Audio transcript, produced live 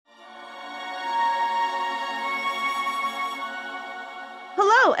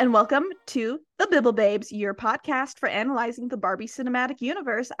Hello and welcome to the Bibble Babes, your podcast for analyzing the Barbie cinematic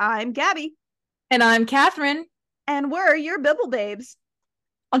universe. I'm Gabby. And I'm Catherine. And we're your Bibble Babes.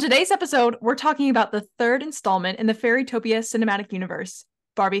 On today's episode, we're talking about the third installment in the Fairytopia cinematic universe,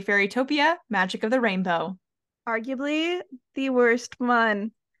 Barbie Fairytopia, Magic of the Rainbow. Arguably the worst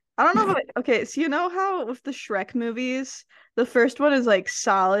one. I don't know. Okay, so you know how with the Shrek movies, the first one is like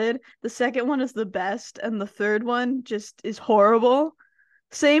solid, the second one is the best, and the third one just is horrible?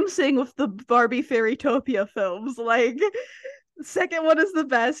 Same thing with the Barbie Fairytopia films. Like, the second one is the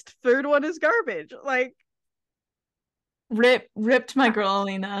best, third one is garbage. Like, Ripped my girl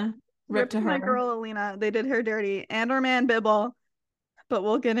Alina. Ripped ripped to my her. girl Alina. They did her dirty, and our man Bibble, but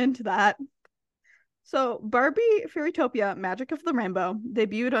we'll get into that. So, Barbie Fairytopia Magic of the Rainbow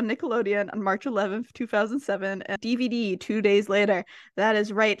debuted on Nickelodeon on March 11th, 2007, and DVD 2 days later. That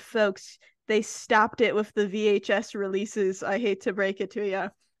is right, folks. They stopped it with the VHS releases. I hate to break it to you.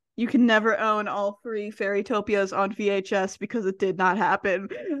 You can never own all three Fairytopias on VHS because it did not happen.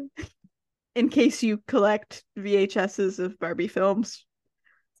 In case you collect VHSs of Barbie films,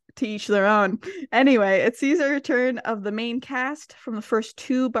 to each their own. Anyway, it sees a return of the main cast from the first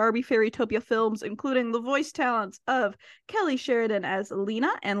two Barbie Fairytopia films, including the voice talents of Kelly Sheridan as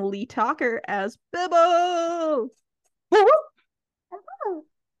Lena and Lee Talker as Bibble.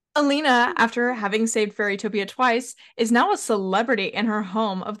 Alina, after having saved Fairytopia twice, is now a celebrity in her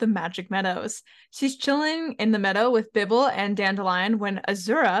home of the Magic Meadows. She's chilling in the meadow with Bibble and Dandelion when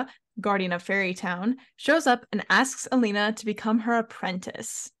Azura, guardian of Fairytown, shows up and asks Alina to become her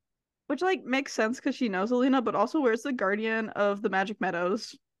apprentice. Which, like, makes sense because she knows Alina, but also where's the guardian of the Magic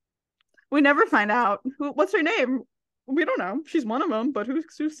Meadows? We never find out. What's her name? We don't know. She's one of them, but who's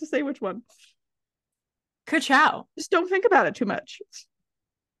to say which one? Ka-chow. Just don't think about it too much.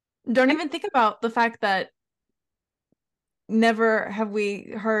 Don't even think about the fact that never have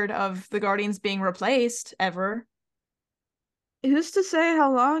we heard of the Guardians being replaced, ever. Who's to say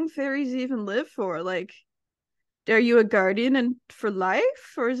how long fairies even live for? Like, are you a guardian and for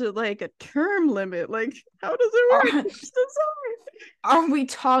life, or is it like a term limit? Like, how does it Are, work? are we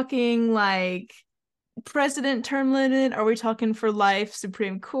talking like president term limit? Are we talking for life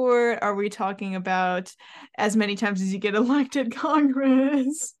Supreme Court? Are we talking about as many times as you get elected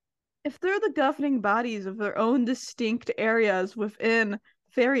Congress? If they're the governing bodies of their own distinct areas within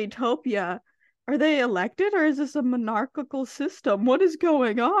Fairytopia, are they elected or is this a monarchical system? What is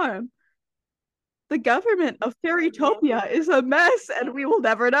going on? The government of Fairytopia is a mess and we will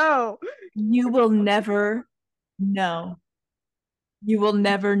never know. You will never know. You will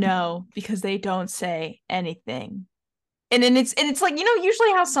never know because they don't say anything. And then it's like,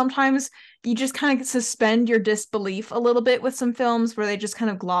 usually how sometimes you just kind of suspend your disbelief a little bit with some films where they just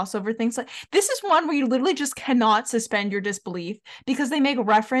kind of gloss over things. Like, this is one where you literally just cannot suspend your disbelief because they make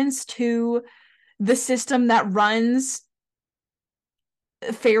reference to the system that runs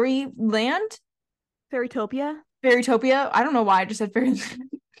Fairyland. Fairytopia? Fairytopia. I don't know why I just said fairy.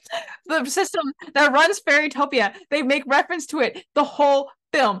 The system that runs Fairytopia. They make reference to it the whole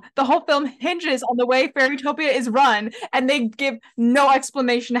film. The whole film hinges on the way Fairytopia is run, and they give no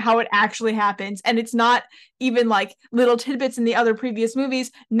explanation how it actually happens. And it's not even like little tidbits in the other previous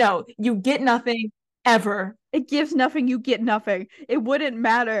movies. No, you get nothing ever. It gives nothing, you get nothing. It wouldn't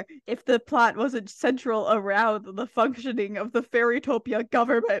matter if the plot wasn't central around the functioning of the Fairytopia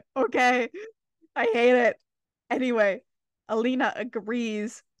government, okay? I hate it. Anyway, Alina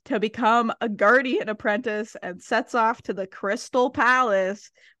agrees to become a guardian apprentice and sets off to the Crystal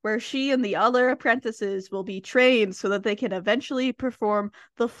Palace, where she and the other apprentices will be trained so that they can eventually perform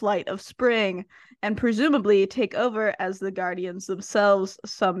the Flight of Spring and presumably take over as the guardians themselves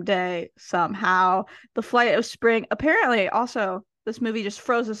someday, somehow. The Flight of Spring, apparently, also, this movie just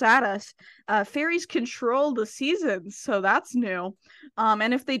throws us at us. Fairies control the seasons, so that's new.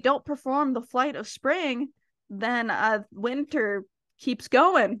 And if they don't perform the Flight of Spring, then winter keeps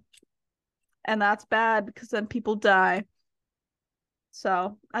going, and that's bad because then people die.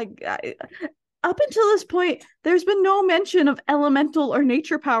 So I up until this point, there's been no mention of elemental or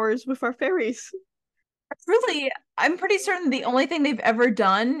nature powers with our fairies. Really, I'm pretty certain the only thing they've ever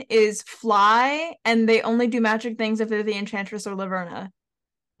done is fly, and they only do magic things if they're the Enchantress or Laverna.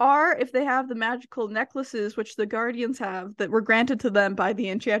 Or if they have the magical necklaces, which the Guardians have, that were granted to them by the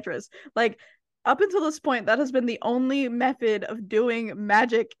Enchantress. Like, up until this point, that has been the only method of doing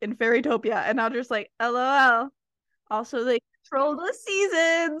magic in Fairytopia. And now just like, LOL. Also, they control the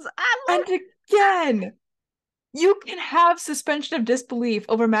seasons. I love And again, you can have suspension of disbelief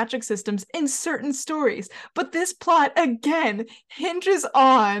over magic systems in certain stories, but this plot, again, hinges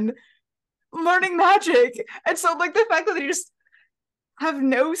on learning magic. And so, like, the fact that they just have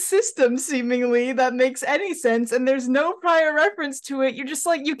no system seemingly that makes any sense, and there's no prior reference to it. You're just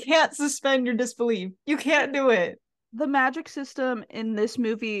like, you can't suspend your disbelief. You can't do it. The magic system in this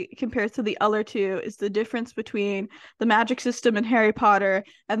movie compared to the other two is the difference between the magic system in Harry Potter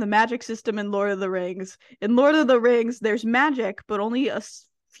and the magic system in Lord of the Rings. In Lord of the Rings, there's magic, but only a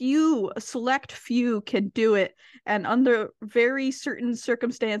select few can do it, and under very certain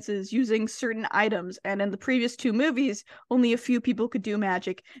circumstances using certain items. And in the previous two movies, only a few people could do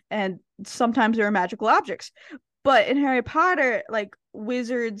magic, and sometimes there are magical objects. But in Harry Potter, like,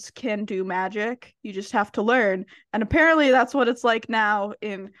 wizards can do magic. You just have to learn. And apparently that's what it's like now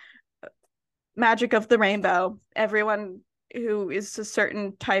in Magic of the Rainbow. Everyone who is a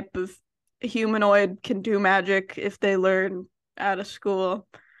certain type of humanoid can do magic if they learn out of school.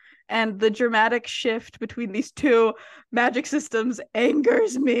 And the dramatic shift between these two magic systems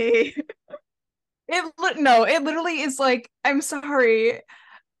angers me. It literally is like, I'm sorry.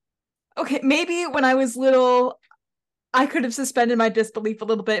 Okay, maybe when I was little, I could have suspended my disbelief a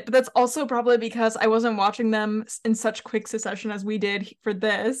little bit, but that's also probably because I wasn't watching them in such quick succession as we did for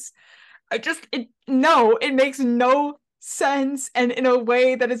this. It makes no sense, and in a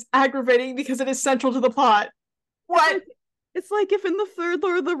way that is aggravating because it is central to the plot. What? It's like if in the third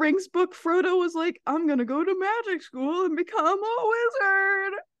Lord of the Rings book, Frodo was like, I'm gonna go to magic school and become a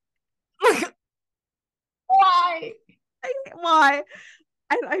wizard. Why? Why?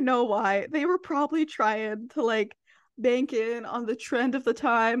 I know why. They were probably trying to like bank in on the trend of the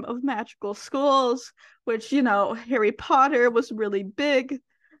time of magical schools, which, Harry Potter was really big.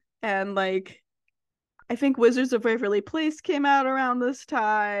 And like, I think Wizards of Waverly Place came out around this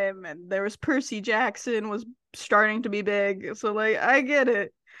time, and there was Percy Jackson was starting to be big. So like, I get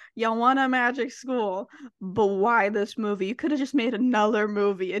it. You want a magic school, but why this movie? You could have just made another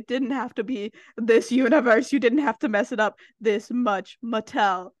movie. It didn't have to be this universe. You didn't have to mess it up this much,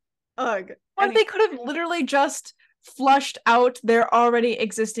 Mattel. Ugh. Or they could have literally just flushed out their already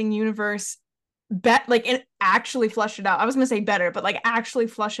existing universe, and actually flush it out. I was gonna say better, but like actually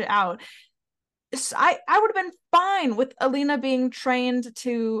flush it out. So I would have been fine with Alina being trained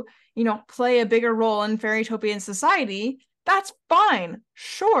to, play a bigger role in Fairytopian society. That's fine.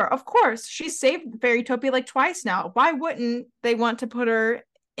 Sure, of course. She's saved Fairytopia like twice now. Why wouldn't they want to put her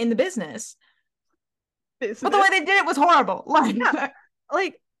in the business? But the way they did it was horrible.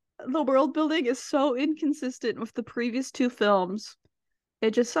 Like, the world building is so inconsistent with the previous two films.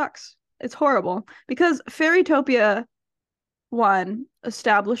 It just sucks. It's horrible. Because Fairytopia 1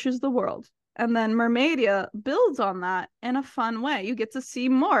 establishes the world, and then Mermaidia builds on that in a fun way. You get to see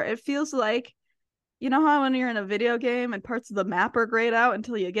more. It feels like, you know how when you're in a video game and parts of the map are grayed out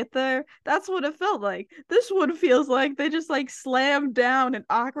until you get there? That's what it felt like. This one feels like they just like slammed down an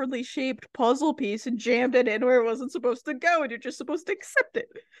awkwardly shaped puzzle piece and jammed it in where it wasn't supposed to go, and you're just supposed to accept it.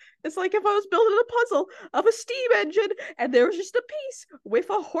 It's like if I was building a puzzle of a steam engine and there was just a piece with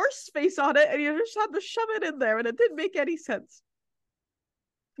a horse face on it and you just had to shove it in there, and it didn't make any sense.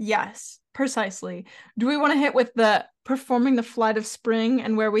 Yes, precisely. Do we want to hit with the performing the Flight of Spring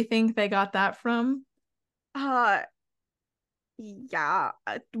and where we think they got that from? Yeah,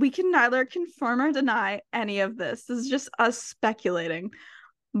 we can neither confirm or deny any of this. This is just us speculating.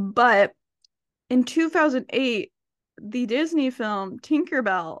 But in 2008, the Disney film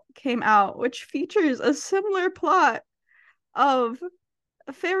Tinkerbell came out, which features a similar plot of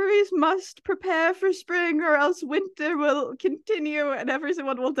fairies must prepare for spring or else winter will continue and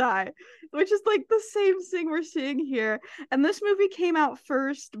everyone will die, which is like the same thing we're seeing here. And this movie came out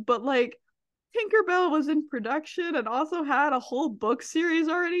first, but like, Tinkerbell was in production and also had a whole book series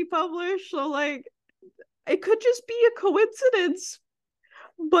already published. So like, it could just be a coincidence,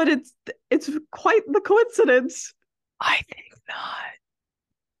 but it's quite the coincidence. I think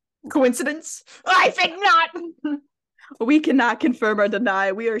not. Coincidence? I think not. We cannot confirm or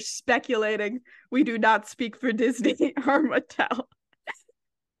deny. We are speculating. We do not speak for Disney or Mattel.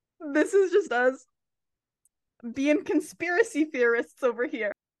 This is just us being conspiracy theorists over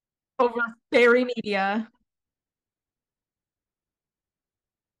here. Over fairy media.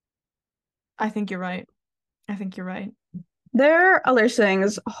 I think you're right. There are other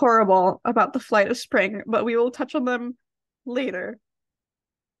things horrible about the Flight of Spring, but we will touch on them later.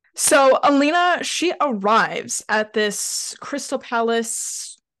 So Alina, she arrives at this Crystal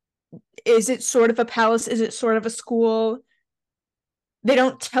Palace. Is it sort of a palace? Is it sort of a school? They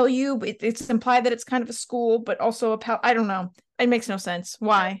don't tell you, but it's implied that it's kind of a school, but also a palace. I don't know. It makes no sense.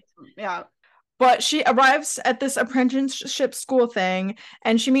 Why? Yeah. But she arrives at this apprenticeship school thing,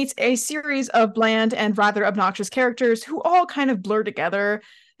 and she meets a series of bland and rather obnoxious characters who all kind of blur together.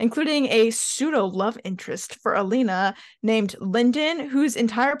 including a pseudo love interest for Alina named Lyndon, whose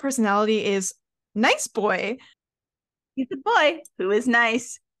entire personality is nice boy. He's a boy who is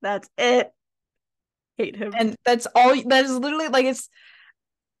nice. That's it. Hate him. And that's all that is literally like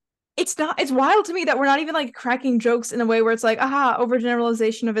it's not it's wild to me that we're not even like cracking jokes in a way where it's like aha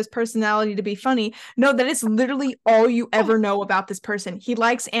overgeneralization of his personality to be funny. No, that is literally all you ever know about this person. He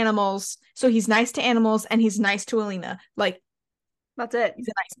likes animals, so he's nice to animals and he's nice to Alina. Like that's it. He's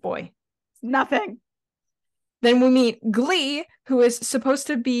a nice boy. Nothing. Then we meet Glee, who is supposed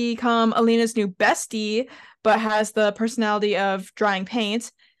to become Alina's new bestie, but has the personality of drying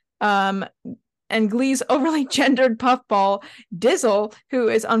paint. And Glee's overly gendered puffball, Dizzle, who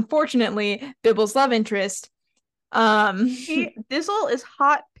is unfortunately Bibble's love interest. Dizzle is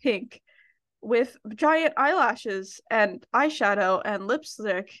hot pink with giant eyelashes and eyeshadow and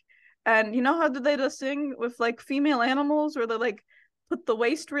lipstick. And you know how did they just sing with like female animals where they like put the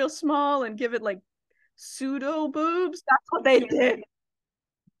waist real small and give it like pseudo boobs? That's what they did.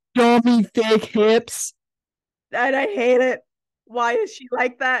 Dummy fake hips. And I hate it. Why is she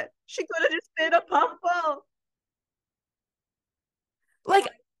like that? She could have just been a puffball. Like,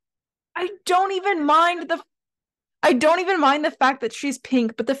 I don't even mind the fact that she's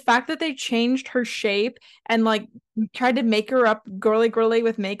pink, but the fact that they changed her shape and like tried to make her up girly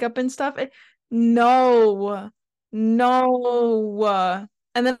with makeup and stuff. No. No.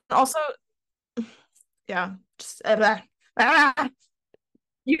 And then also, yeah, just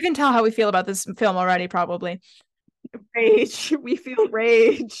you can tell how we feel about this film already, probably. Rage. We feel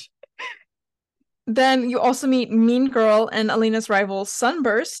rage. Then you also meet Mean Girl and Alina's rival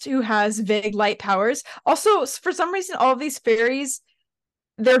Sunburst, who has vague light powers. Also, for some reason, all of these fairies,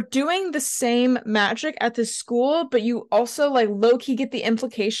 they're doing the same magic at this school, but you also like low-key get the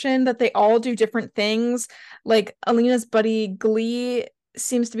implication that they all do different things. Like Alina's buddy Glee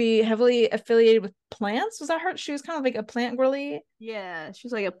seems to be heavily affiliated with plants. Was that her? She was kind of like a plant girly. Yeah,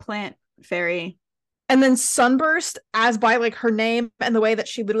 she's like a plant fairy. And then Sunburst, as by like her name and the way that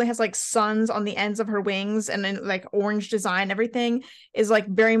she literally has like suns on the ends of her wings and then like orange design, everything is like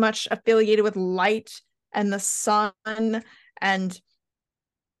very much affiliated with light and the sun. And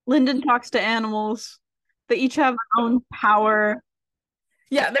Lyndon talks to animals. They each have their own power.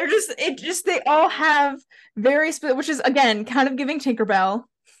 yeah, they all have very which is again kind of giving Tinkerbell.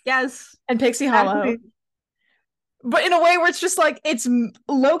 Yes. And Pixie Hollow. But in a way where it's just like it's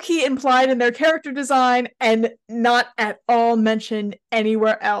low-key implied in their character design and not at all mentioned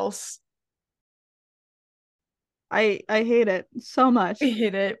anywhere else. I hate it so much. We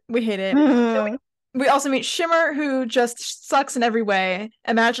hate it. We also meet Shimmer, who just sucks in every way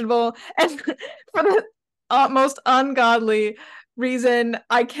imaginable, and for the most ungodly reason,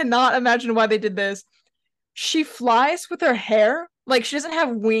 I cannot imagine why they did this. She flies with her hair, like she doesn't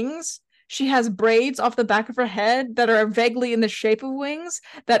have wings. She has braids off the back of her head that are vaguely in the shape of wings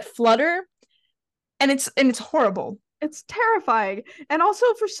that flutter, and it's horrible. It's terrifying. And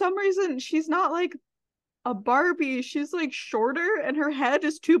also for some reason she's not like a Barbie. She's like shorter and her head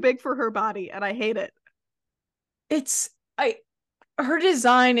is too big for her body and I hate it. Her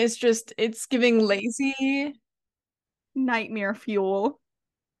design is just it's giving lazy nightmare fuel.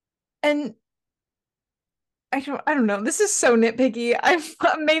 And I don't know. This is so nitpicky.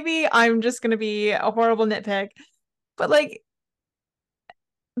 Maybe I'm just gonna be a horrible nitpick, but like,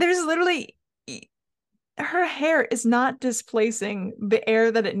 there's literally her hair is not displacing the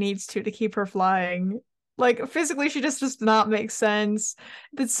air that it needs to keep her flying. Like physically, she just does not make sense.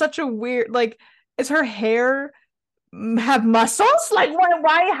 It's such a weird like. Is her hair have muscles? Like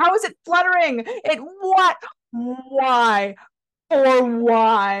why? How is it fluttering? It what? Why? Or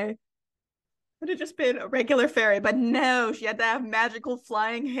why? Would have just been a regular fairy, but no, she had to have magical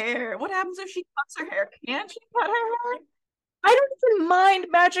flying hair. What happens if she cuts her hair? Can she cut her hair? I don't even mind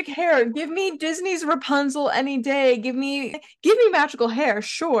magic hair. Give me Disney's Rapunzel any day. Give me magical hair,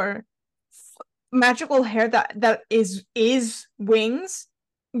 sure. Magical hair that is wings.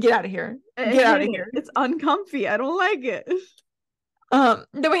 Get out of here. Get out of here. It's uncomfy. I don't like it.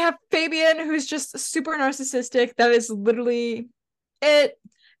 Then we have Fabian, who's just super narcissistic. That is literally it.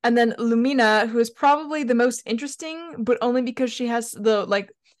 And then Lumina, who is probably the most interesting, but only because she has the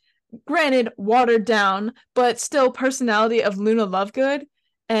like granted watered down but still personality of Luna Lovegood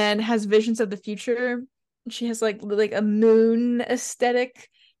and has visions of the future. She has like a moon aesthetic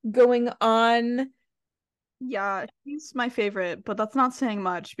going on. Yeah, she's my favorite, but that's not saying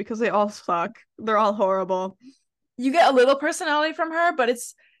much because they all suck. They're all horrible. You get a little personality from her, but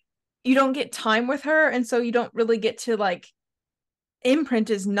you don't get time with her, and so you don't really get to like imprint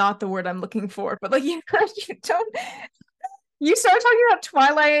is not the word I'm looking for, but like you don't You started talking about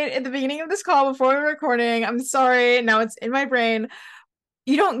Twilight at the beginning of this call before we were recording. I'm sorry. Now it's in my brain.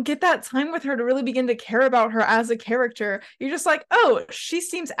 You don't get that time with her to really begin to care about her as a character. You're just like, oh, she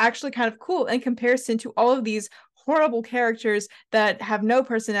seems actually kind of cool in comparison to all of these horrible characters that have no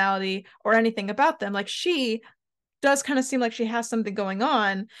personality or anything about them. Like, she does kind of seem like she has something going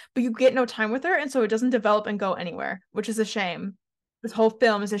on, but you get no time with her, and so it doesn't develop and go anywhere, which is a shame. This whole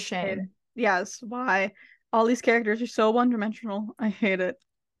film is a Hate it. shame. Yes, why? All these characters are so one-dimensional. I hate it.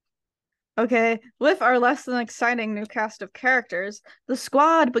 Okay, with our less than exciting new cast of characters, the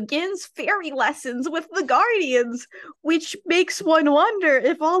squad begins fairy lessons with the Guardians, which makes one wonder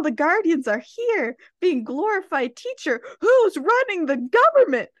if all the Guardians are here, being glorified teacher, who's running the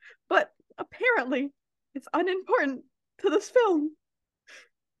government? But apparently, it's unimportant to this film.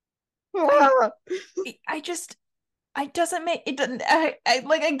 I, I just it doesn't make it doesn't I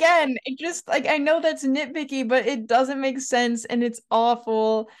like again it just like I know that's nitpicky, but it doesn't make sense and it's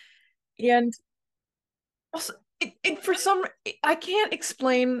awful. And also it for some I can't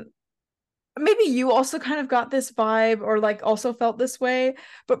explain. Maybe you also kind of got this vibe or like also felt this way,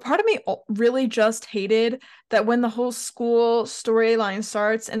 but part of me really just hated that when the whole school storyline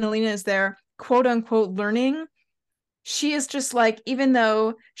starts and Alina is there, quote unquote, learning, she is just like, even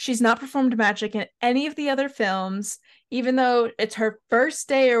though she's not performed magic in any of the other films, even though it's her first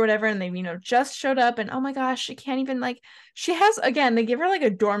day or whatever, and they, just showed up, and oh my gosh, she can't even like, she has, again, they give her like a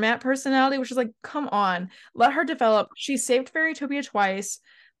doormat personality, which is like, come on, let her develop. She saved Fairytopia twice.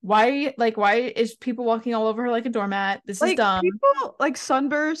 Why is people walking all over her like a doormat? This is Like dumb. people like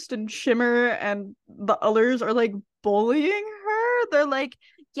Sunburst and Shimmer and the others are like bullying her. They're like,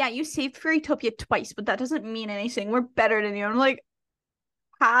 yeah, you saved Fairytopia twice, but that doesn't mean anything. We're better than you. I'm like,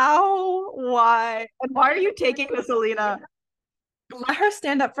 how? Why? And why are you taking this, Alina? Let her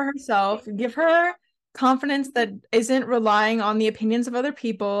stand up for herself. Give her confidence that isn't relying on the opinions of other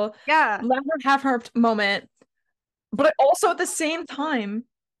people. Yeah. Let her have her moment. But also at the same time,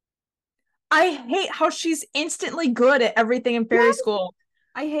 I hate how she's instantly good at everything in fairy Yes. school.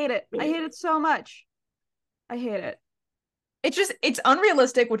 I hate it. I hate it so much. I hate it. It's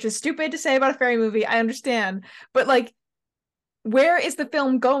unrealistic, which is stupid to say about a fairy movie. I understand. But like, where is the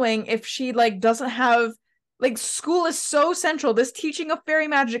film going if she like doesn't have like school is so central. This teaching of fairy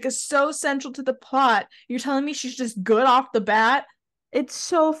magic is so central to the plot. You're telling me she's just good off the bat? It's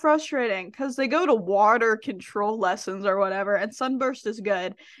so frustrating because they go to water control lessons or whatever, and Sunburst is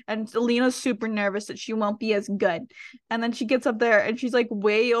good, and Alina's super nervous that she won't be as good. And then she gets up there and she's like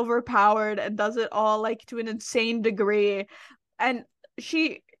way overpowered and does it all like to an insane degree. And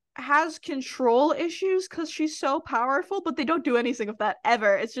she has control issues because she's so powerful, but they don't do anything with that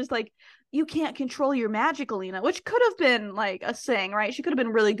ever. It's just like you can't control your magic, Alina, which could have been like a thing, right? She could have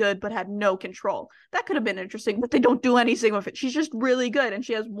been really good but had no control. That could have been interesting, but they don't do anything with it. She's just really good, and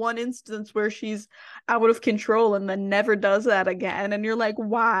she has one instance where she's out of control and then never does that again. And you're like,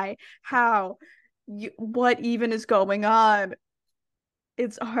 why? How? What even is going on?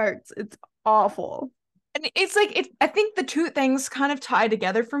 It's hurts. It's awful. And it's like I think the two things kind of tie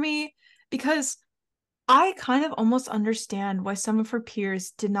together for me because I kind of almost understand why some of her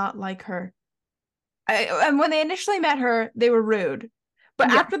peers did not like her. And when they initially met her, they were rude.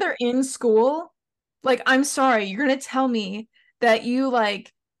 But Yeah. after they're in school, like, I'm sorry, you're gonna tell me that you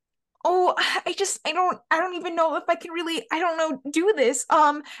like, oh, I don't even know if I can really, I don't know, do this.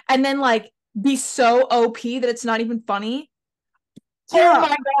 And then like be so OP that it's not even funny. Oh Yeah.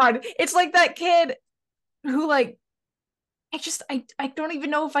 my God. It's like that kid who like I don't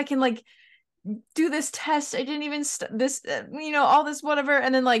even know if I can like do this test. I didn't even this all this whatever,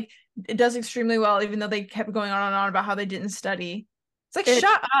 and then like it does extremely well, even though they kept going on and on about how they didn't study. It's like It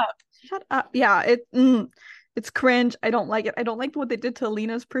shut up. Shut up. Yeah, it's cringe. I don't like it. I don't like what they did to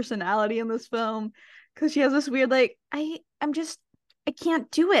Lena's personality in this film because she has this weird like I'm just I can't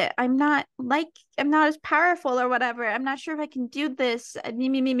do it. I'm not as powerful or whatever. I'm not sure if I can do this. Me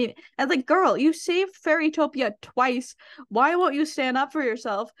me me me. And like, girl, you saved Fairytopia twice. Why won't you stand up for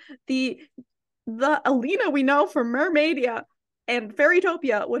yourself? The Alina we know from Mermaidia and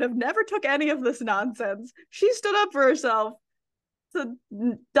Fairytopia would have never took any of this nonsense. She stood up for herself to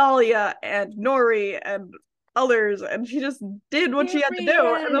Dahlia and Nori and others, and she just did what she had to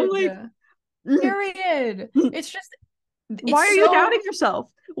do. And I'm like, Period. Period. It's just why it's are you so doubting yourself?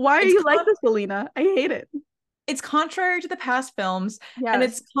 Why are it's you like con- this, Alina? I hate it. it's contrary to the past films, and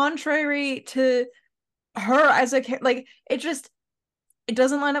Yes. it's contrary to her as a like it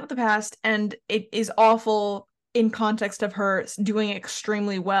doesn't line up with the past, and it is awful in context of her doing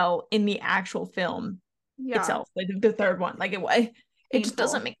extremely well in the actual film Yeah. itself, like the third one. Like it just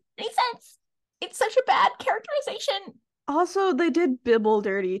doesn't Painful. make any sense. It's such a bad characterization. Also, they did Bibble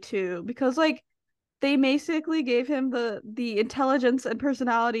dirty too, because like they basically gave him the intelligence and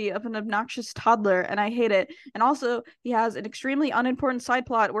personality of an obnoxious toddler, and I hate it. And also, he has an extremely unimportant side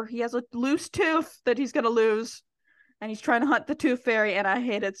plot where he has a loose tooth that he's gonna lose, and he's trying to hunt the tooth fairy, and I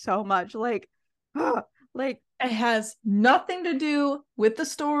hate it so much. Like, like It has nothing to do with the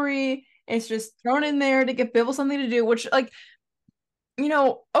story. It's just thrown in there to give Bibble something to do, which, like,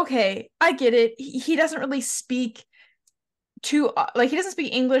 okay, I get it. He doesn't really speak to, like, he doesn't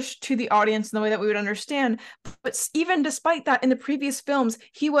speak English to the audience in the way that we would understand. But even despite that, in the previous films,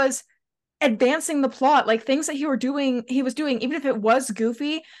 he was advancing the plot. Like, things that he was doing, even if it was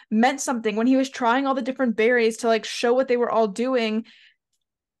goofy, meant something. When he was trying all the different berries to like show what they were all doing,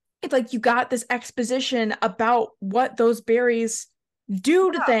 it's like you got this exposition about what those berries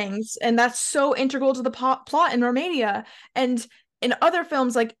do to yeah, things, and that's so integral to the plot in Romania. And in other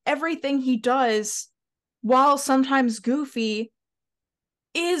films, like, everything he does, while sometimes goofy,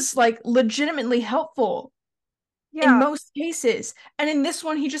 is like legitimately helpful in yeah, most cases. And in this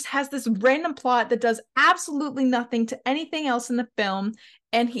one, he just has this random plot that does absolutely nothing to anything else in the film,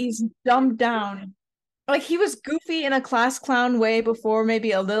 and he's dumbed down. Like, he was goofy in a class clown way before,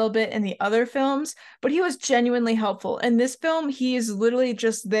 maybe a little bit in the other films, but he was genuinely helpful. In this film, he is literally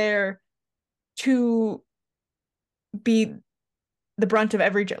just there to be the brunt of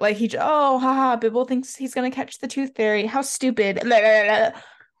every joke. Like, oh, haha, Bibble thinks he's gonna catch the tooth fairy. How stupid. How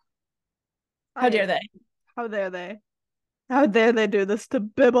I dare they? how dare they? How dare they do this to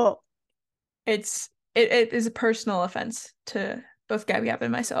Bibble? It is a personal offense to both Gab Gab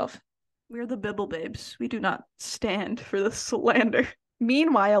and myself. We're the Bibble babes. We do not stand for the slander.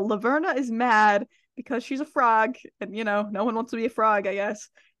 Meanwhile, Laverna is mad because she's a frog, and no one wants to be a frog, I guess.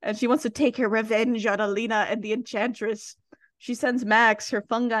 And she wants to take her revenge on Alina and the Enchantress. She sends Max, her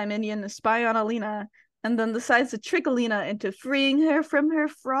fungi minion, to spy on Alina, and then decides to trick Alina into freeing her from her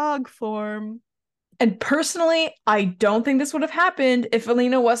frog form. And personally, I don't think this would have happened if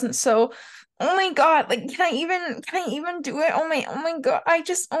Alina wasn't so, oh my god, like, can I even do it? Oh my god.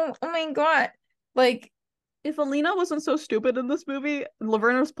 Oh my god. Like, If Alina wasn't so stupid in this movie,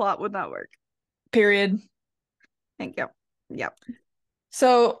 Laverna's plot would not work. period. Thank you. Yep.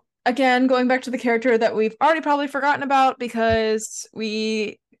 So again, going back to the character that we've already probably forgotten about because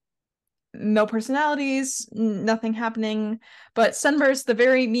we no personalities, nothing happening. But Sunburst, the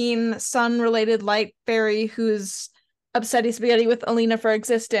very mean sun-related light fairy who's upsetty spaghetti with Alina for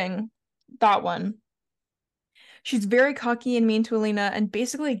existing. That one. She's very cocky and mean to Alina and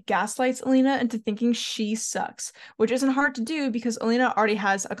basically gaslights Alina into thinking she sucks, which isn't hard to do because Alina already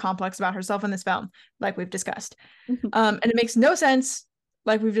has a complex about herself in this film, like we've discussed. And it makes no sense,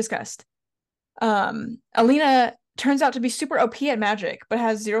 like we've discussed. Alina turns out to be super OP at magic, but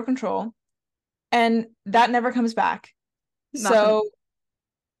has zero control. And that never comes back. Nothing. So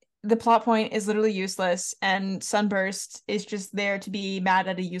the plot point is literally useless, and Sunburst is just there to be mad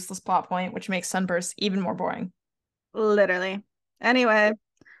at a useless plot point, which makes Sunburst even more boring. Literally. Anyway,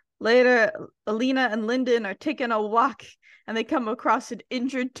 later, Alina and Lyndon are taking a walk and they come across an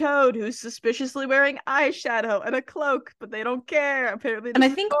injured toad who's suspiciously wearing eyeshadow and a cloak, but they don't care. Apparently, And this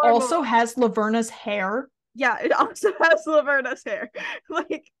I is think normal. also has Laverna's hair. Yeah, it also has Laverna's hair.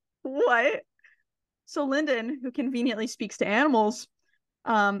 Like, what? So Lyndon, who conveniently speaks to animals,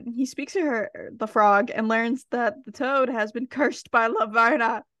 he speaks to the frog, and learns that the toad has been cursed by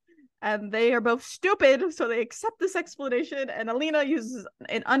Laverna, and they are both stupid, so they accept this explanation. And Alina uses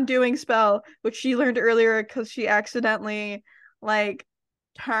an undoing spell, which she learned earlier because she accidentally like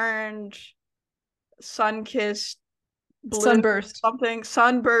turned sun-kissed blue Sunburst. something,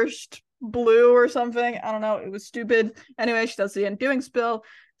 sunburst blue or something. I don't know. It was stupid. Anyway, she does the undoing spell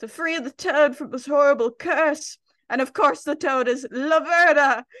to free the toad from this horrible curse. And of course, the toad is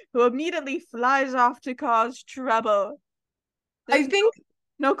Laverna, who immediately flies off to cause trouble. I There's think,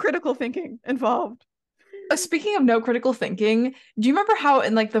 no critical thinking involved. speaking of no critical thinking, do you remember how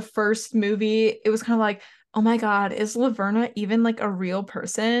in like the first movie it was kind of like, oh my god, is Laverna even like a real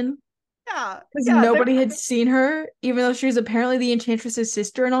person? Yeah, Because yeah, nobody had seen her, even though she was apparently the Enchantress's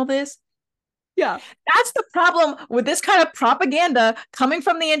sister and all this. yeah, That's the problem with this kind of propaganda coming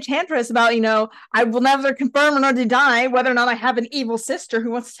from the Enchantress about, I will never confirm nor deny whether or not I have an evil sister who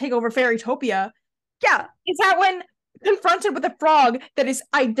wants to take over Fairytopia. yeah. Is that when confronted with a frog that is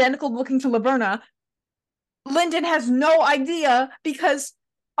identical looking to Laverna, Lyndon has no idea because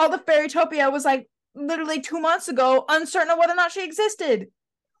all the Fairytopia was like literally 2 months ago, uncertain of whether or not she existed.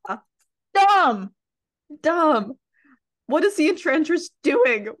 Dumb. Dumb. What is the Enchantress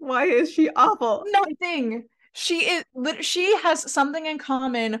doing? Why is she awful? Nothing. She has something in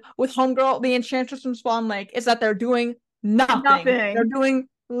common with Homegirl, the Enchantress from Swan Lake, is that they're doing Nothing. They're Nothing. doing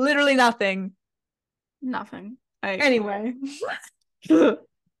literally nothing. Nothing. I Anyway, oh,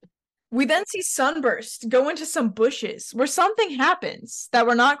 we then see Sunburst go into some bushes where something happens that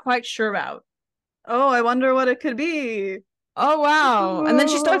we're not quite sure about. I wonder what it could be. Oh wow. And then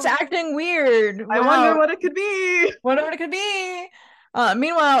she starts Oh, acting weird. I wonder Wow. what it could be. Whatever it could be.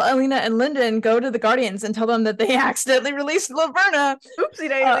 Meanwhile, Alina and Lyndon go to the Guardians and tell them that they accidentally released Laverna.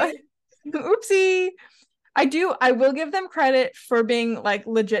 Oopsie Uh, daisy. oopsie. I will give them credit for being like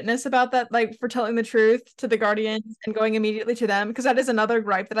legitness about that, like for telling the truth to the Guardians and going immediately to them, because that is another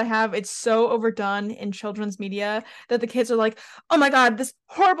gripe that I have. It's so overdone in children's media that the kids are like, oh my God, this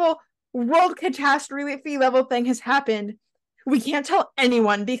horrible world catastrophe level thing has happened. We can't tell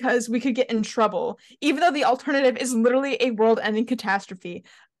anyone because we could get in trouble, even though the alternative is literally a world-ending catastrophe.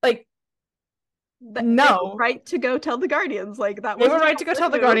 Like, They were no. right to go tell the Guardians. Like that They were wasn't right to go tell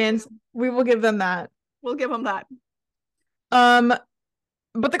the issue. Guardians. We will give them that. We'll give them that. Um,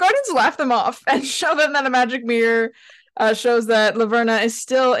 but the Guardians laugh them off and show them that a magic mirror shows that Laverna is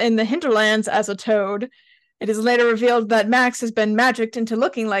still in the hinterlands as a toad. It is later revealed that Max has been magicked into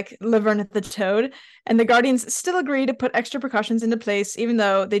looking like Laverna the Toad, and the Guardians still agree to put extra precautions into place, even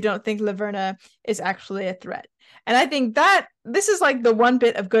though they don't think Laverna is actually a threat. And I think that this is like the one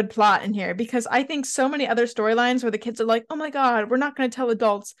bit of good plot in here, because I think so many other storylines where the kids are like, oh my God, we're not going to tell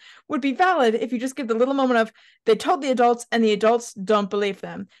adults, would be valid if you just give the little moment of they told the adults and the adults don't believe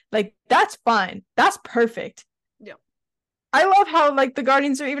them. Like, that's fine. That's perfect. Yeah. I love how like the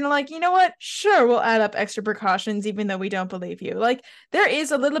Guardians are even like, you know what? Sure, we'll add up extra precautions even though we don't believe you. Like there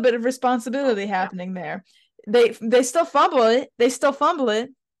is a little bit of responsibility happening there. They still fumble it. They still fumble it,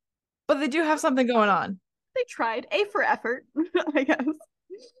 but they do have something going on. They tried. A for effort, I guess.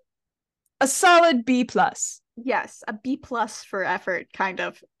 A solid B plus. Yes, a B plus for effort, kind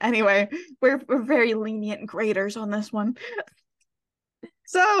of. Anyway, we're very lenient graders on this one.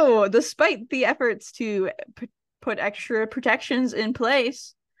 So, despite the efforts to put extra protections in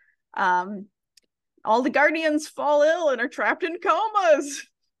place, um, all the Guardians fall ill and are trapped in comas.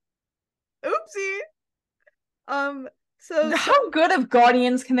 Oopsie. Um, so How good of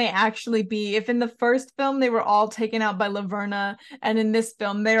Guardians can they actually be if in the first film they were all taken out by Laverna, and in this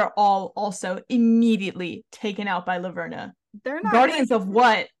film they are all also immediately taken out by Laverna? they're not great. Guardians of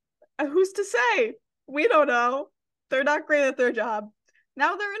what? Who's to say? We don't know. They're not great at their job.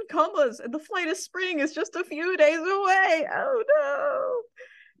 Now they're in comas, and the flight of spring is just a few days away. Oh no.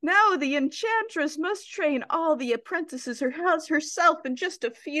 Now the enchantress must train all the apprentices herself in just a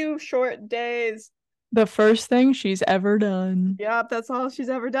few short days. The first thing she's ever done. Yep, that's all she's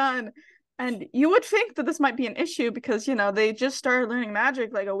ever done. And you would think that this might be an issue because, they just started learning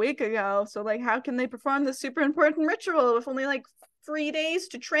magic like a week ago. So, like, how can they perform this super important ritual with only like 3 days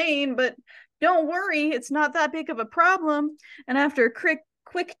to train? But don't worry, it's not that big of a problem. And after a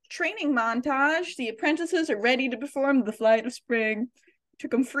quick training montage, the apprentices are ready to perform the Flight of Spring. It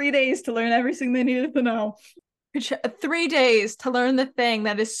took them 3 days to learn everything they needed to know. 3 days to learn the thing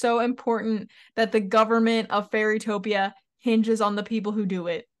that is so important that the government of Fairytopia hinges on the people who do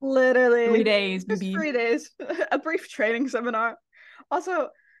it. Literally. 3 days, Just baby. 3 days. A brief training seminar. Also,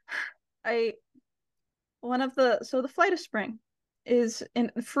 the Flight of Spring is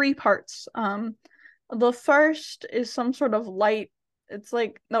in 3 parts. The first is some sort of light. It's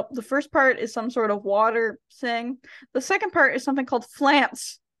like no, the first part is some sort of water thing. The second part is something called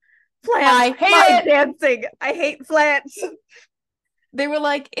flance. I hate it. Dancing. I hate flance. They were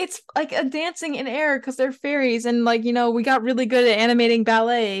like, it's like a dancing in air because they're fairies, and like, we got really good at animating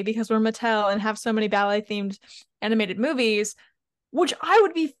ballet because we're Mattel and have so many ballet themed animated movies, which I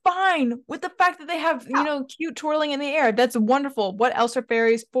would be fine with the fact that they have, cute twirling in the air. That's wonderful. What else are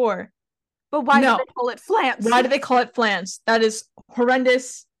fairies for? But why do they call it flance? Why do they call it flance? That is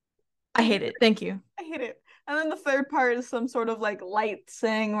horrendous. I hate it. Thank you. I hate it. And then the third part is some sort of like light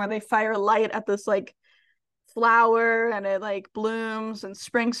thing where they fire light at this like flower and it like blooms and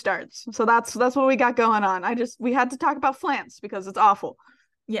spring starts. So that's what we got going on. We had to talk about flance because it's awful.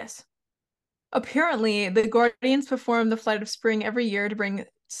 Yes. Apparently, the Guardians perform the Flight of Spring every year to bring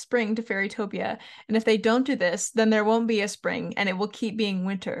spring to Fairytopia, and if they don't do this, then there won't be a spring, and it will keep being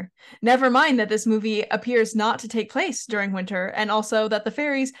winter. Never mind that this movie appears not to take place during winter, and also that the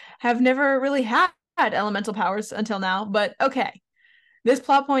fairies have never really had elemental powers until now, but okay. This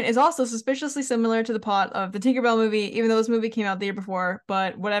plot point is also suspiciously similar to the plot of the Tinkerbell movie, even though this movie came out the year before,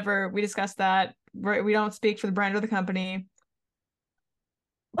 but whatever, we discussed that. We don't speak for the brand or the company.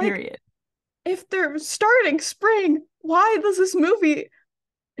 Period. If they're starting spring, why does this movie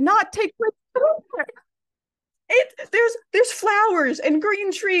not take place? There's flowers and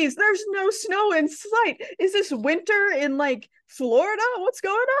green trees. There's no snow in sight. Is this winter in like Florida? What's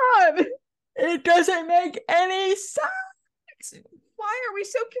going on? It doesn't make any sense. Why are we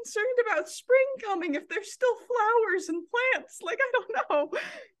so concerned about spring coming if there's still flowers and plants? Like, I don't know.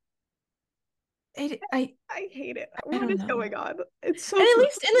 I hate it. What is going on? It's so. And at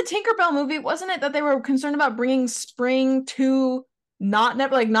least in the Tinkerbell movie, wasn't it that they were concerned about bringing spring to not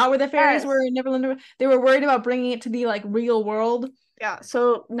where the fairies were in Neverland? They were worried about bringing it to the like real world. Yeah.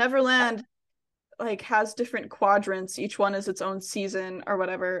 So Neverland like has different quadrants. Each one is its own season or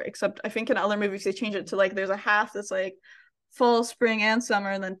whatever. Except I think in other movies they change it to like there's a half that's like fall, spring, and summer,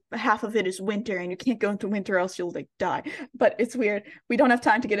 and then half of it is winter, and you can't go into winter else you'll like die. But it's weird. We don't have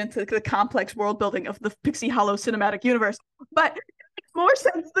time to get into the complex world building of the Pixie Hollow cinematic universe, but it makes more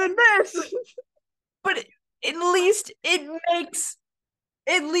sense than this. But at least it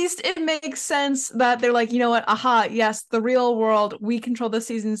makes sense that they're like, you know what, aha, yes, the real world, we control the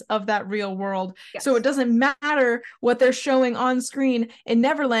seasons of that real world. Yes. So it doesn't matter what they're showing on screen in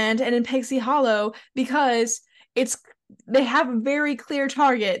Neverland and in Pixie Hollow, because they have a very clear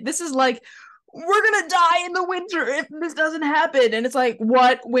target. This is like, we're gonna die in the winter if this doesn't happen. And it's like,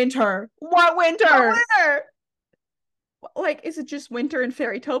 what winter? What winter? Like, is it just winter in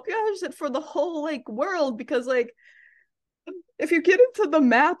Fairytopia, or is it for the whole like world? Because like, if you get into the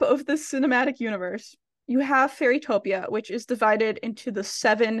map of this cinematic universe, you have Fairytopia, which is divided into the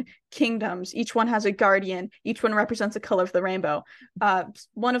 7 kingdoms. Each one has a guardian. Each one represents a color of the rainbow.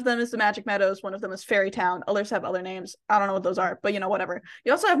 One of them is the Magic Meadows. One of them is Fairytown. Others have other names. I don't know what those are, but you know, whatever.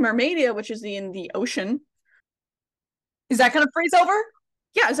 You also have Mermaidia, which is in the ocean. Is that going to freeze over?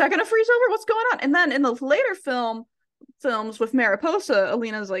 Yeah, is that going to freeze over? What's going on? And then in the later films with Mariposa,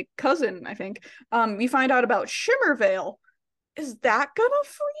 Alina's like cousin, I think, we find out about Shimmervale. Is that gonna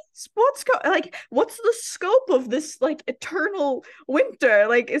freeze? What's the scope of this like eternal winter?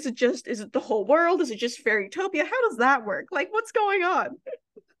 Like, is it the whole world? Is it just Fairytopia? How does that work? Like, what's going on?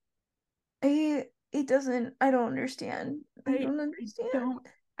 I don't understand. I don't understand.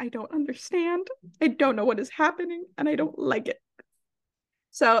 I don't understand. I don't know what is happening, and I don't like it.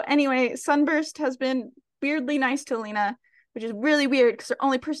 So anyway, Sunburst has been weirdly nice to Alina, which is really weird because her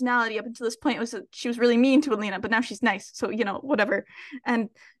only personality up until this point was that she was really mean to Alina, but now she's nice. So, you know, whatever. And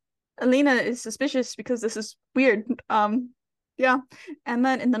Alina is suspicious because this is weird. Yeah. And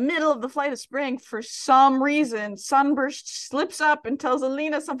then in the middle of the Flight of Spring, for some reason, Sunburst slips up and tells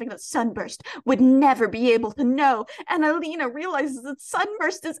Alina something that Sunburst would never be able to know. And Alina realizes that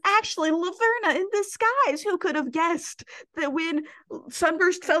Sunburst is actually Laverna in disguise. Who could have guessed that when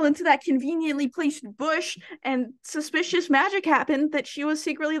Sunburst fell into that conveniently placed bush and suspicious magic happened, that she was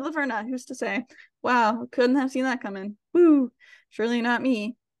secretly Laverna? Who's to say? Wow, couldn't have seen that coming. Woo, surely not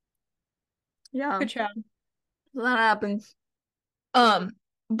me. Yeah. Good job. So that happens.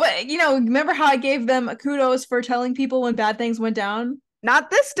 But you know, remember how I gave them kudos for telling people when bad things went down? Not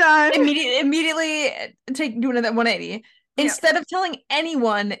this time. Immediately doing that 180. Instead of telling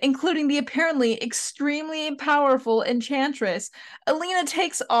anyone, including the apparently extremely powerful Enchantress, Alina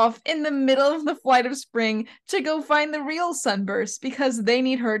takes off in the middle of the Flight of Spring to go find the real Sunburst because they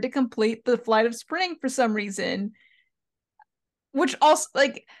need her to complete the Flight of Spring for some reason. Which also,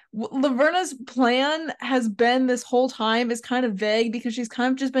 like, Laverna's plan has been this whole time is kind of vague because she's kind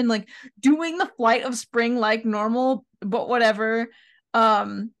of just been like doing the Flight of Spring like normal, but whatever.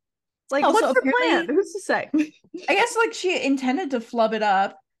 Like, also, what's the plan? Who's to say? I guess like she intended to flub it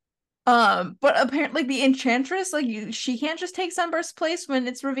up. But apparently the Enchantress, like, she can't just take Sunburst's place when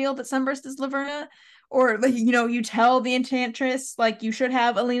it's revealed that Sunburst is Laverna, or like, you know, you tell the Enchantress like you should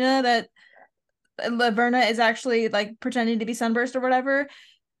have Alina that Laverna is actually like pretending to be Sunburst or whatever.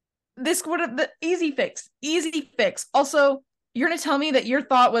 This would have the easy fix. Also, you're gonna tell me that your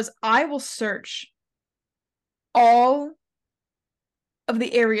thought was, I will search all of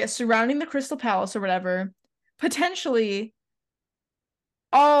the area surrounding the Crystal Palace or whatever, potentially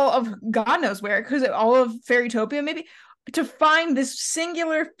all of God knows where, because all of Fairytopia maybe, to find this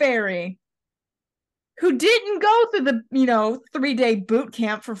singular fairy who didn't go through the, 3-day boot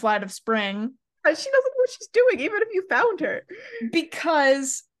camp for Flight of Spring. She doesn't know what she's doing, even if you found her.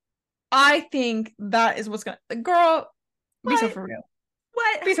 Because I think that is what's gonna... Girl, be so for real.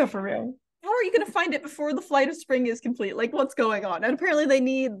 What? Be so for real. How are you gonna find it before the Flight of Spring is complete? Like, what's going on? And apparently they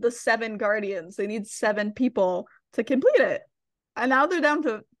need the 7 guardians. They need 7 people to complete it. And now they're down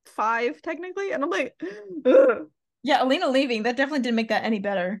to 5, technically. And I'm like, ugh. Yeah, Alina leaving, that definitely didn't make that any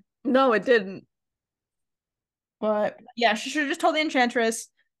better. No, it didn't. But yeah, she should have just told the Enchantress.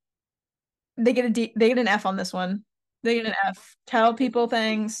 They get an F on this one. They get an F. Tell people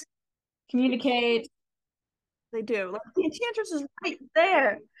things. Communicate. They do. Like, the Enchantress is right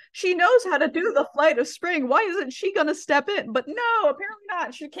there. She knows how to do the flight of spring. Why isn't she gonna step in? But no, apparently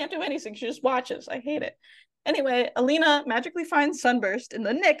not. She can't do anything. She just watches. I hate it. Anyway, Alina magically finds Sunburst in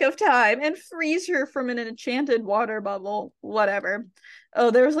the nick of time and frees her from an enchanted water bubble. Whatever.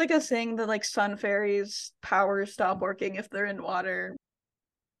 Oh, there was like a saying that like sun fairies' powers stop working if they're in water.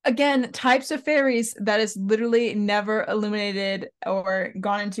 Again, types of fairies that is literally never illuminated or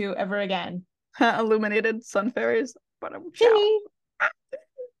gone into ever again. Illuminated sun fairies. But ciao.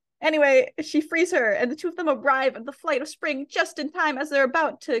 Anyway, she frees her, and the two of them arrive at the flight of spring just in time as they're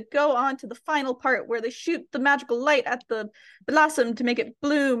about to go on to the final part where they shoot the magical light at the blossom to make it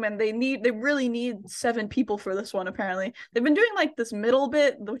bloom, and they really need 7 people for this one, apparently. They've been doing like this middle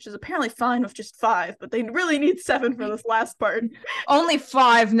bit, which is apparently fine with just 5, but they really need 7 for this last part. Only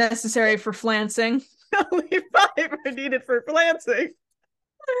 5 necessary for flancing. Only 5 are needed for flancing.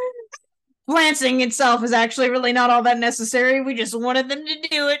 Flancing itself is actually really not all that necessary. We just wanted them to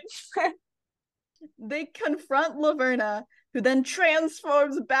do it. They confront Laverna, who then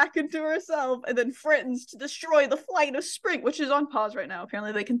transforms back into herself and then threatens to destroy the flight of spring, which is on pause right now.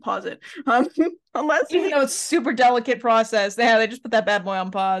 Apparently they can pause it. Unless even though it's super delicate process. They just put that bad boy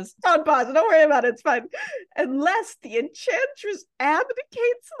on pause. On pause. Don't worry about it. It's fine. Unless the Enchantress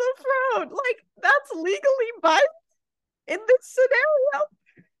abdicates the throne. Like, that's legally binding in this scenario.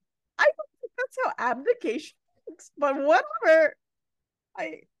 I don't think that's how abdication works, but whatever.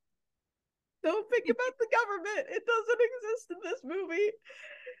 I don't think about the government. It doesn't exist in this movie.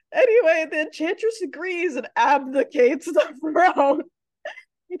 Anyway, the Enchantress agrees and abdicates the throne.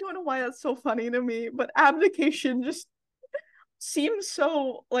 I don't know why that's so funny to me, but abdication just seems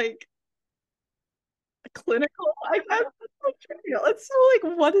so like clinical, I guess. It's so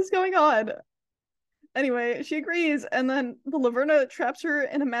like, what is going on? Anyway, she agrees, and then the Laverna traps her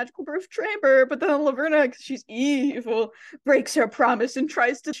in a magical proof chamber, but then Laverna, because she's evil, breaks her promise and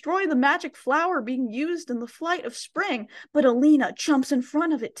tries to destroy the magic flower being used in the flight of spring, but Alina jumps in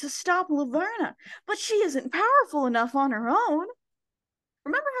front of it to stop Laverna, but she isn't powerful enough on her own.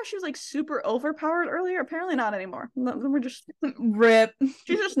 Remember how she was like super overpowered earlier? Apparently not anymore. We're just rip.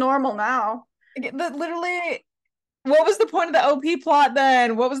 She's just normal now. But literally, what was the point of the OP plot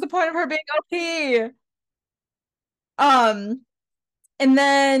then? What was the point of her being OP? And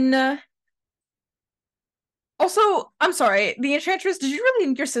then also, I'm sorry, the Enchantress, did you really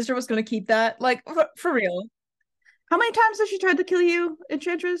think your sister was going to keep that? Like, for real? How many times has she tried to kill you,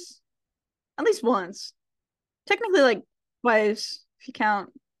 Enchantress? At least once. Technically, like, twice, if you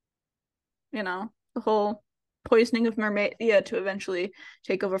count, the whole poisoning of Mermaidia to eventually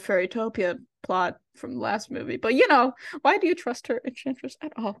take over Fairytopia plot from the last movie. But, why do you trust her, Enchantress,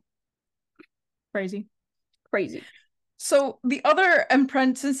 at all? Crazy. So the other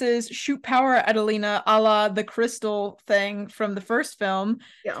apprentices shoot power at Alina, a la the crystal thing from the first film.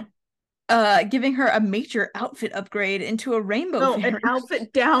 Yeah. Giving her a major outfit upgrade into a rainbow fairy. An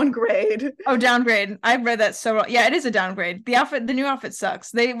outfit downgrade. Oh, downgrade. I've read that so yeah, it is a downgrade. The new outfit sucks.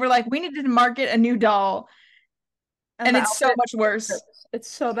 They were like, we needed to market a new doll. And it's so much worse. It's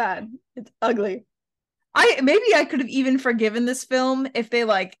so bad. It's ugly. Maybe I could have even forgiven this film if they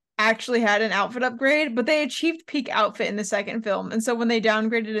like actually had an outfit upgrade, but they achieved peak outfit in the second film, and so when they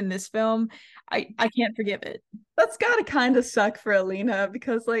downgraded in this film, I can't forgive it. That's gotta kind of suck for Alina,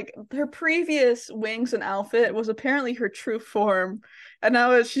 because like her previous wings and outfit was apparently her true form, and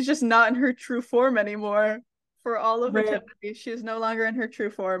now she's just not in her true form anymore for all of eternity. She is no longer in her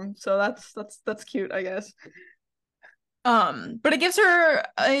true form, so that's cute, I guess. But it gives her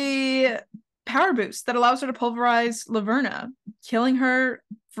a power boost that allows her to pulverize Laverna, killing her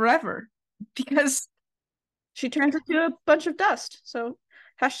forever because she turns into a bunch of dust. So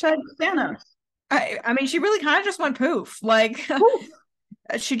hashtag Thanos. I mean, she really kind of just went poof. Like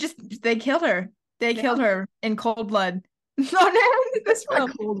they killed her. They killed her in cold blood. This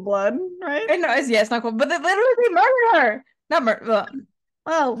not cold blood, right? It's not cold, but they literally murdered her. Not murder.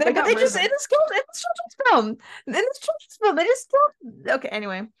 Well, they just in this children's film. They just killed. Okay,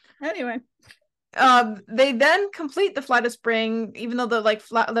 anyway. They then complete the flight of spring, even though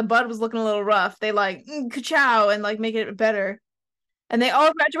the bud was looking a little rough. They like ka-chow and like make it better, and they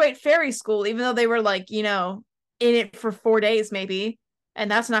all graduate fairy school, even though they were like in it for 4 days maybe, and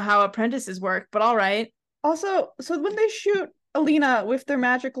that's not how apprentices work. But all right. Also, so when they shoot Alina with their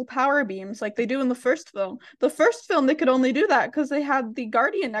magical power beams like they do in the first film they could only do that because they had the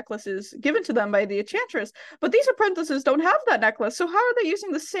guardian necklaces given to them by the Enchantress, but these apprentices don't have that necklace, so how are they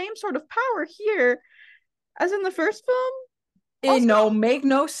using the same sort of power here as in the first film? Make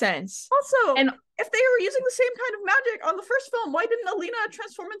no sense. Also, and if they were using the same kind of magic on the first film, why didn't Alina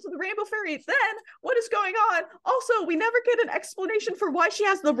transform into the Rainbow Fairy then? What is going on? Also, we never get an explanation for why she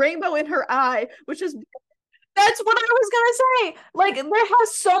has the rainbow in her eye, which is That's what I was gonna say. Like, there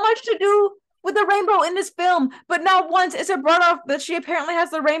has so much to do with the rainbow in this film, but not once is it brought up that she apparently has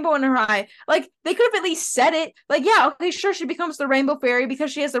the rainbow in her eye. Like, they could have at least said it. Like, yeah, okay, sure, she becomes the rainbow fairy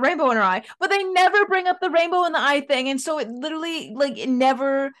because she has the rainbow in her eye, but they never bring up the rainbow in the eye thing, and so it literally, like, it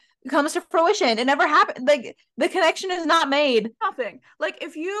never comes to fruition. It never happened. Like, the connection is not made. nothing. Like,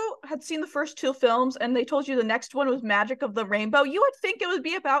 if you had seen the first two films and they told you the next one was Magic of the Rainbow, you would think it would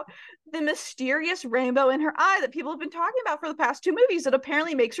be about the mysterious rainbow in her eye that people have been talking about for the past two movies that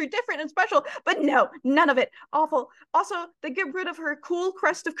apparently makes her different and special. But no, none of it. Awful. Also, they get rid of her cool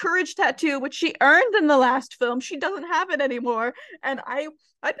Crest of Courage tattoo, which she earned in the last film. She doesn't have it anymore. And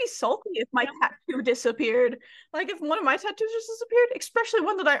I'd be salty if my tattoo disappeared. Like, if one of my tattoos just disappeared, especially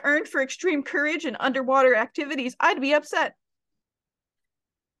one that I earned for extreme courage and underwater activities, I'd be upset.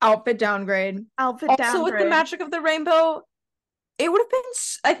 Outfit downgrade. Outfit Also, with the downgrade. magic of the rainbow, it would have been,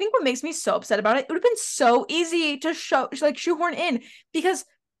 I think what makes me so upset about it, it would have been so easy to shoehorn in, because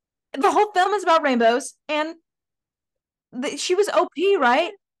the whole film is about rainbows, and she was OP,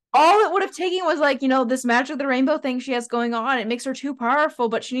 right? All it would have taken was, like, this magic of the rainbow thing she has going on. It makes her too powerful,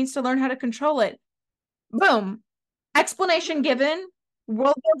 but she needs to learn how to control it. Boom. Explanation given.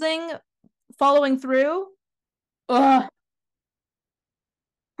 World building following through. Ugh.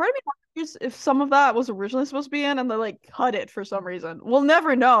 Part of me wonders if some of that was originally supposed to be in and they like cut it for some reason. We'll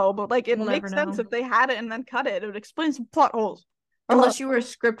never know, but like it We'll never makes sense know. if they had it and then cut it. It would explain some plot holes. Unless you were a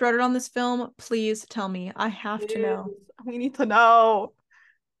scriptwriter on this film, please tell me. I have to know. We need to know.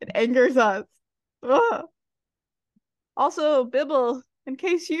 It angers us. Ugh. Also, Bibble, in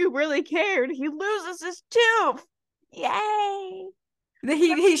case you really cared, he loses his tooth. Yay!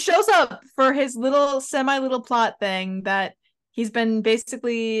 He shows up for his little plot thing that he's been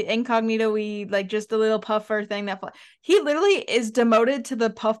basically incognito-y, like just a little puffer thing that he literally is demoted to the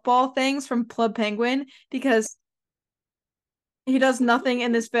puffball things from Club Penguin because he does nothing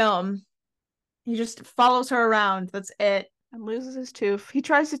in this film. He just follows her around. That's it. And loses his tooth. He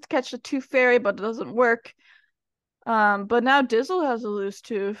tries to catch the tooth fairy, but it doesn't work. But now Dizzle has a loose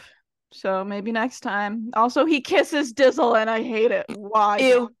tooth. So maybe next time. Also, he kisses Dizzle and I hate it. Why?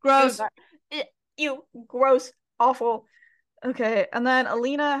 Ew, gross. Ew, gross, awful. Okay, and then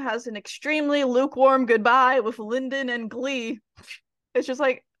Alina has an extremely lukewarm goodbye with Lyndon and Glee. It's just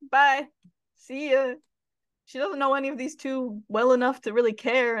like, bye, see ya. She doesn't know any of these two well enough to really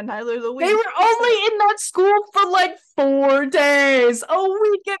care, and neither do we. They were only in that school for like 4 days, a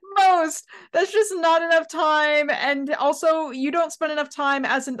week at most. That's just not enough time. And also, you don't spend enough time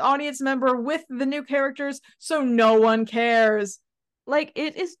as an audience member with the new characters, so no one cares. Like,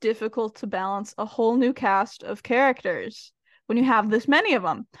 it is difficult to balance a whole new cast of characters when you have this many of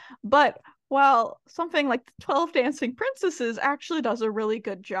them. But while something like the 12 Dancing Princesses actually does a really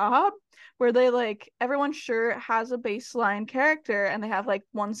good job, where they like everyone sure has a baseline character and they have like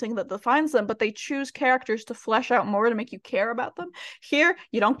one thing that defines them, but they choose characters to flesh out more to make you care about them. Here,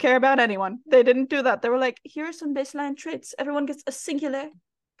 you don't care about anyone. They didn't do that. They were like, here are some baseline traits. Everyone gets a singular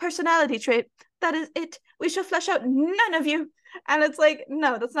personality trait. That is it. We shall flesh out none of you. And it's like,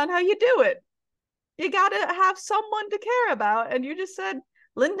 no, that's not how you do it. You gotta have someone to care about. And you just said,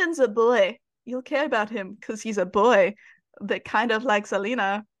 Lyndon's a boy. You'll care about him because he's a boy that kind of likes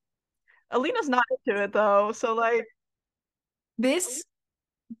Alina. Alina's not into it though, so like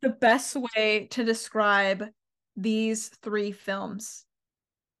the best way to describe these 3 films.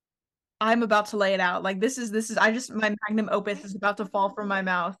 I'm about to lay it out. Like, this is my magnum opus is about to fall from my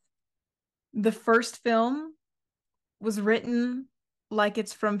mouth. The first film was written like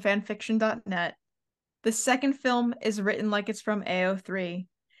it's from fanfiction.net. The second film is written like it's from AO3.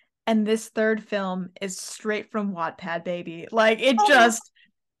 And this third film is straight from Wattpad, baby. Like, it just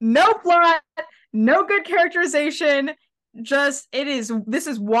no plot, no good characterization. This is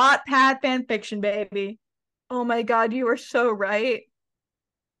Wattpad fanfiction, baby. Oh my god, you were so right.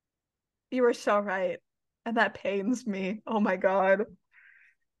 You were so right. And that pains me. Oh my god.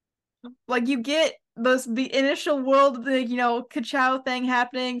 Like, you get the initial world, the ka-chow thing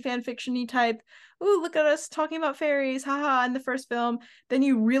happening, fanfiction-y type. Ooh, look at us talking about fairies, haha, in the first film. Then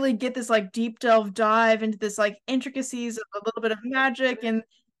you really get this like deep delve dive into this like intricacies of a little bit of magic and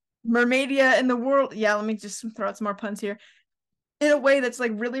mermaidia in the world. Yeah, let me just throw out some more puns here. In a way that's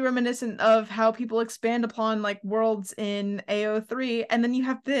like really reminiscent of how people expand upon like worlds in AO3, and then you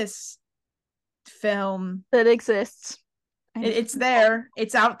have this film that exists. It's there.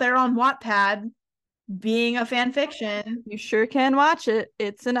 It's out there on Wattpad, being a fan fiction. You sure can watch it.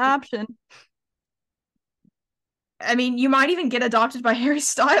 It's an option. I mean, you might even get adopted by Harry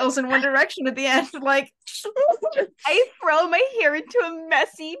Styles in One Direction at the end. Like, I throw my hair into a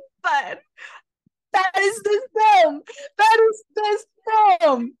messy bun. that is this film. That is this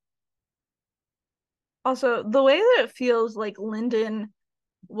film. Also, the way that it feels like Lyndon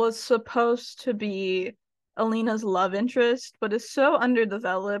was supposed to be Alina's love interest, but is so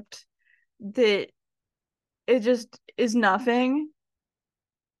underdeveloped that it just is nothing.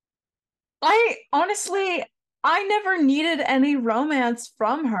 I honestly, I never needed any romance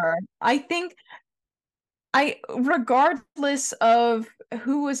from her. I think regardless of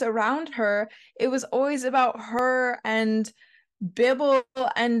who was around her, it was always about her and Bibble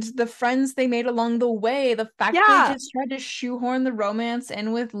and the friends they made along the way. The fact they Yeah, just tried to shoehorn the romance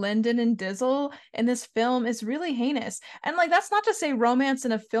in with Lyndon and Dizzle in this film is really heinous. And like, that's not to say romance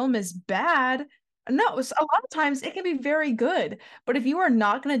in a film is bad. No, a lot of times it can be very good. But if you are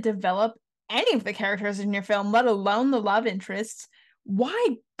not going to develop any of the characters in your film, let alone the love interests,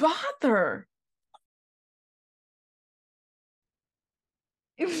 why bother?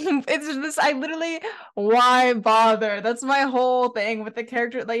 It's just I literally why bother? That's my whole thing with the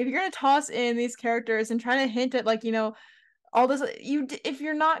character. Like if you're gonna toss in these characters and try to hint at like, all this if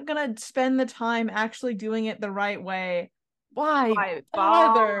you're not gonna spend the time actually doing it the right way, why why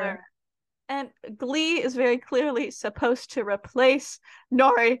bother? bother? And Glee is very clearly supposed to replace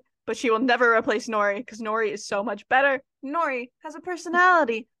Nori, but she will never replace Nori because Nori is so much better. Nori has a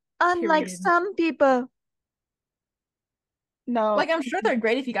personality, unlike Period. some people. No, Like I'm sure they're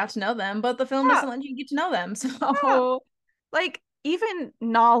great if you got to know them, but the film yeah, doesn't let you get to know them. yeah. So Like even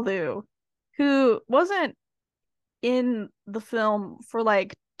Nalu, who wasn't in the film for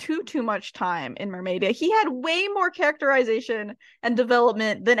like too much time in Mermaidia, he had way more characterization and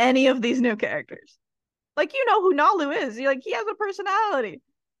development than any of these new characters. Like you know who Nalu is. You're like he has a personality.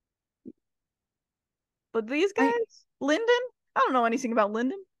 But these I guys, Lyndon, I don't know anything about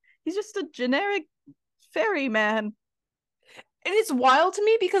Lyndon. He's just a generic fairy man. and it's wild to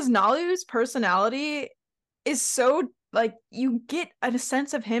me because Nalu's personality is so like you get a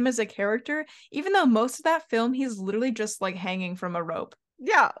sense of him as a character, even though most of that film he's literally just like hanging from a rope.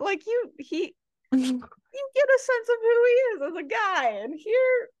 Yeah, like you get a sense of who he is as a guy. And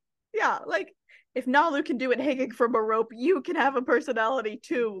here, yeah, like if Nalu can do it hanging from a rope, you can have a personality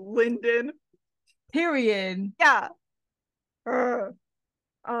too, Lyndon. Period. Yeah. Ugh.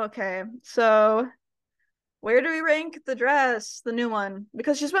 Okay, so where do we rank the dress, the new one?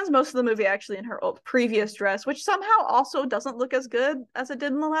 Because she spends most of the movie actually in her old previous dress, which somehow also doesn't look as good as it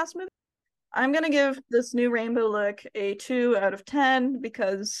did in the last movie. I'm gonna give this new rainbow look a 2 out of 10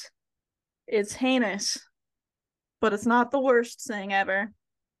 because it's heinous, but it's not the worst thing ever.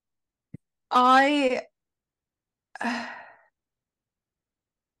 I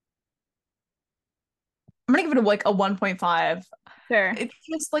I'm gonna give it like a 1.5. Fair. It's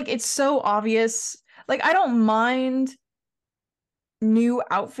just like it's so obvious. Like I don't mind new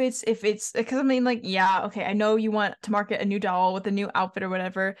outfits if it's because I mean like yeah okay I know you want to market a new doll with a new outfit or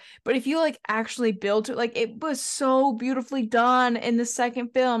whatever, but if you like actually build it, like it was so beautifully done in the second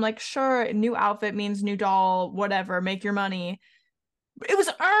film. Like sure, new outfit means new doll, whatever, make your money. It was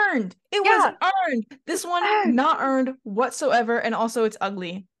earned. It was Yeah, earned. This one it's not earned whatsoever, and also it's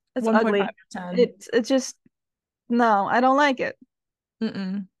ugly. 1.5 ugly. out of 10. It's just no, I don't like it.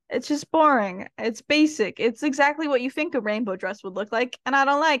 Mm-mm. It's just boring. It's basic. It's exactly what you think a rainbow dress would look like, and I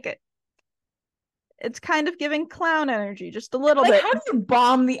don't like it. It's kind of giving clown energy, just a little Like bit. how do you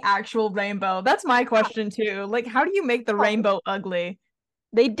bomb the actual rainbow? That's my question too. Like how do you make the Oh, rainbow ugly?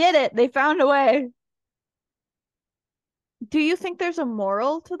 they did it. They found a way. Do you think there's a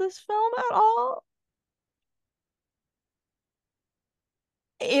moral to this film at all?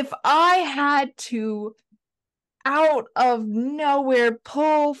 If I had to out of nowhere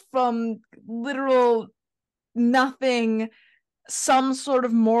pull from literal nothing some sort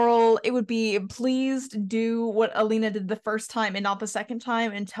of moral, it would be please do what Alina did the first time and not the second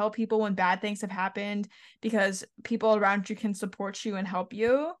time and tell people when bad things have happened because people around you can support you and help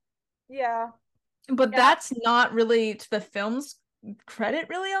you. Yeah. But Yeah. that's not really to the film's credit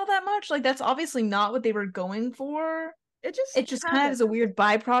really all that much. Like that's obviously not what they were going for. It just It just kind of is happened. a weird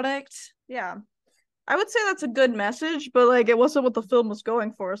byproduct. Yeah. I would say that's a good message, but like it wasn't what the film was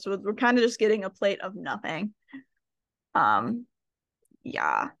going for, so we're kind of just getting a plate of nothing. Um,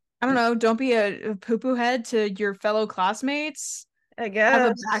 yeah, I don't know, don't be a poo-poo head to your fellow classmates. I Have a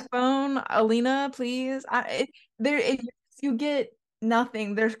guess backbone, Alina, please. You get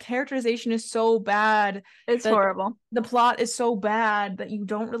nothing. Their characterization is so bad. it's The horrible. the plot is so bad that you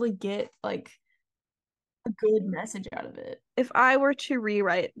don't really get like a good message out of it. If I were to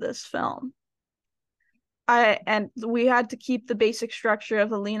rewrite this film, And we had to keep the basic structure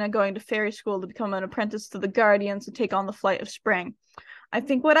of Alina going to fairy school to become an apprentice to the Guardians and take on the Flight of Spring. I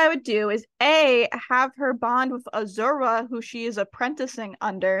think what I would do is A, have her bond with Azura, who she is apprenticing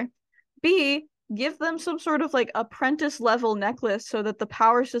under. B, give them some sort of like apprentice level necklace so that the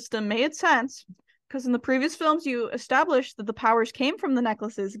power system made sense. Because in the previous films, you established that the powers came from the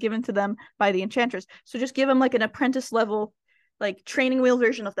necklaces given to them by the Enchantress. So just give them like an apprentice level, like training wheel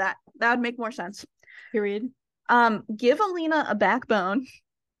version of that. That would make more sense. Period. Give Alina a backbone,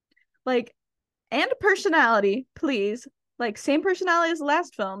 like, and a personality, please. Like, same personality as the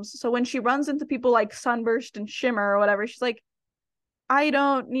last films. So when she runs into people like Sunburst and Shimmer or whatever, she's like, I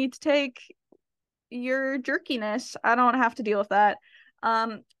don't need to take your jerkiness. I don't have to deal with that. Have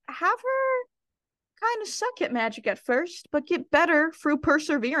her kind of suck at magic at first, but get better through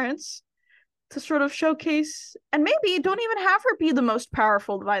perseverance to sort of showcase, and maybe don't even have her be the most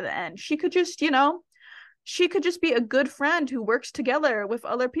powerful by the end. She could just, she could just be a good friend who works together with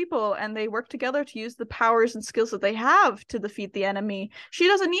other people, and they work together to use the powers and skills that they have to defeat the enemy. She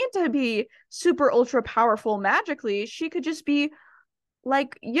doesn't need to be super ultra powerful magically. She could just be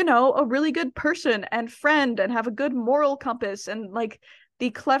like, a really good person and friend and have a good moral compass and like the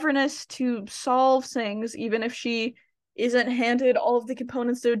cleverness to solve things, even if she isn't handed all of the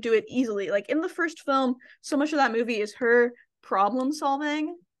components to do it easily. Like in the first film, so much of that movie is her problem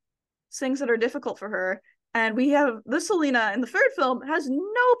solving things that are difficult for her. And we have this Selena in the third film has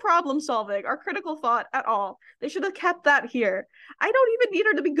no problem solving or critical thought at all. They should have kept that here. I don't even need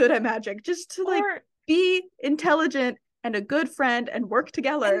her to be good at magic, just to like be intelligent and a good friend and work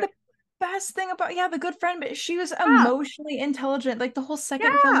together. And the best thing about the good friend, but she was emotionally intelligent. Like the whole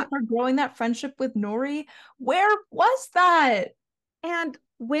second film, her growing that friendship with Nori. Where was that? And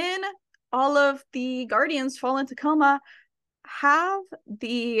when all of the Guardians fall into coma, have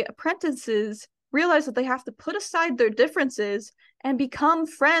the apprentices realize that they have to put aside their differences and become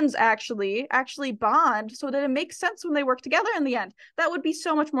friends, actually bond, so that it makes sense when they work together in the end. That would be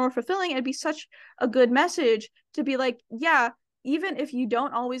so much more fulfilling. It'd be such a good message to be like, yeah, even if you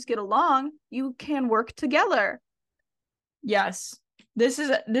don't always get along, you can work together. Yes. This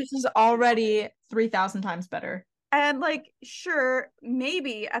is already 3,000 times better. And like, sure,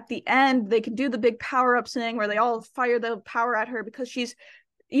 maybe at the end they could do the big power-up thing where they all fire the power at her because she's,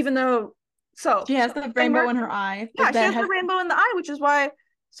 even though, so she has the rainbow in her eye. Yeah, she has the rainbow in the eye, which is why.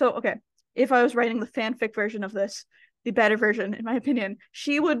 So, okay, if I was writing the fanfic version of this, the better version, in my opinion,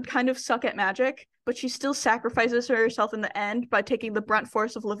 she would kind of suck at magic, but she still sacrifices herself in the end by taking the brunt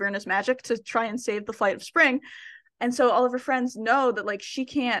force of Laverna's magic to try and save the Flight of Spring. And so all of her friends know that like she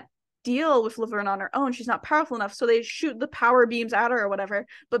can't deal with Laverna on her own. She's not powerful enough. So they shoot the power beams at her or whatever.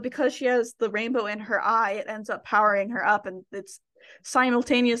 But because she has the rainbow in her eye, it ends up powering her up. And it's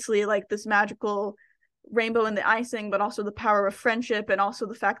simultaneously like this magical rainbow in the icing, but also the power of friendship, and also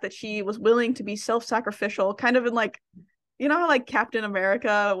the fact that she was willing to be self-sacrificial, kind of in like, how like Captain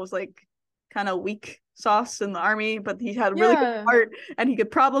America was like kind of weak sauce in the army, but he had really good heart and he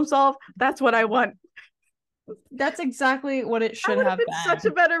could problem solve. That's what I want. That's exactly what it should have been. Such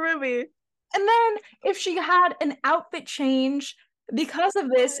a better movie. And then if she had an outfit change because of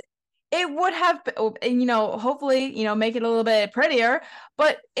this, it would have been, hopefully, make it a little bit prettier.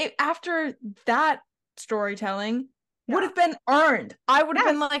 But after that storytelling would have been earned. I would have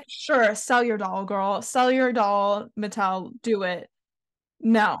been like, sure, sell your doll, girl. Sell your doll, Mattel. Do it.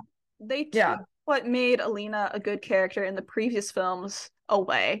 No. They took what made Alina a good character in the previous films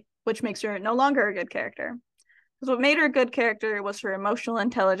away, which makes her no longer a good character. Because what made her a good character was her emotional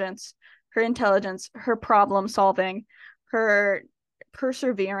intelligence, her problem solving, her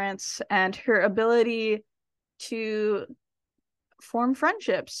perseverance, and her ability to form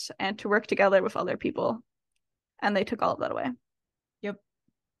friendships and to work together with other people. And they took all of that away. Yep.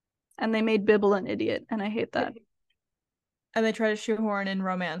 And they made Bibble an idiot, and I hate that. And they try to shoehorn in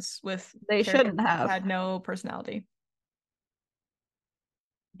romance with they shouldn't have had no personality.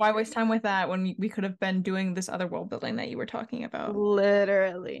 Why waste time with that when we could have been doing this other world building that you were talking about?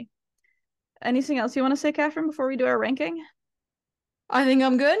 Literally. Anything else you want to say, Catherine, before we do our ranking? I think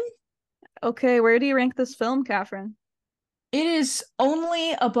I'm good. Okay, where do you rank this film, Catherine? It is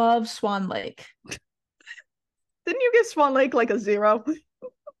only above Swan Lake. Didn't you give Swan Lake like a 0?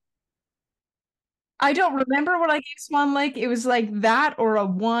 I don't remember what I gave Swan Lake. It was like that or a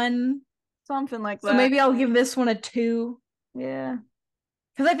 1. Something like that. So maybe I'll give this one a 2. Yeah.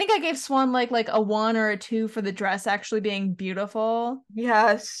 Because I think I gave Swan Lake like a 1 or a 2 for the dress actually being beautiful.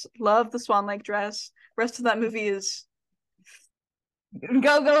 Yes, love the Swan Lake dress. Rest of that movie is...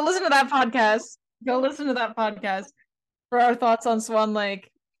 Go listen to that podcast. Go listen to that podcast for our thoughts on Swan Lake.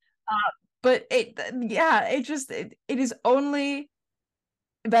 But it is only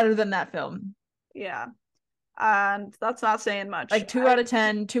better than that film. Yeah. And that's not saying much. Like 2 out of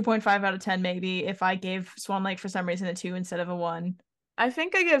 10, 2.5 out of 10 maybe if I gave Swan Lake for some reason a 2 instead of a 1. I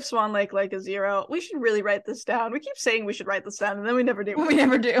think I give Swan Lake like a 0. We should really write this down. We keep saying we should write this down and then we never do. We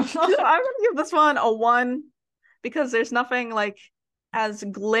never do. So I'm gonna give this one a 1 because there's nothing like as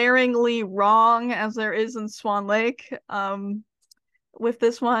glaringly wrong as there is in Swan Lake. With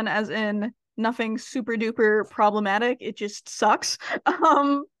this one, as in nothing super duper problematic. It just sucks.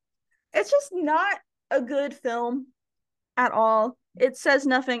 It's just not a good film at all. It says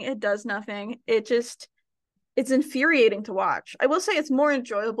nothing, it does nothing. It's infuriating to watch. I will say it's more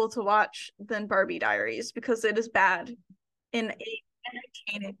enjoyable to watch than Barbie Diaries because it is bad in a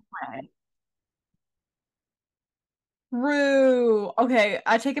entertaining way. True. Okay,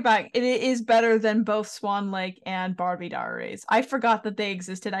 I take it back. It is better than both Swan Lake and Barbie Diaries. I forgot that they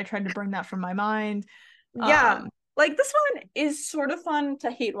existed. I tried to bring that from my mind. Yeah, like this one is sort of fun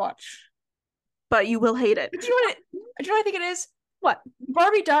to hate watch, but you will hate it. Do you know what I think it is? What?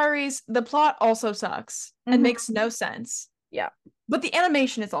 Barbie Diaries, the plot also sucks and makes no sense. Yeah. But the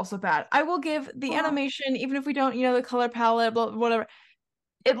animation is also bad. I will give the animation, even if we don't, the color palette, blah, whatever,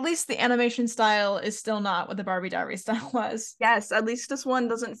 at least the animation style is still not what the Barbie Diaries style was. Yes, at least this one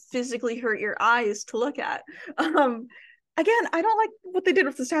doesn't physically hurt your eyes to look at. Again, I don't like what they did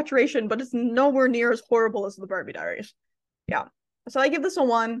with the saturation, but it's nowhere near as horrible as the Barbie Diaries. Yeah. So I give this a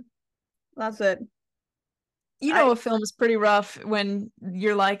 1. That's it. A film is pretty rough when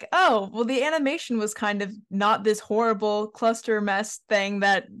you're like, oh, well, the animation was kind of not this horrible cluster mess thing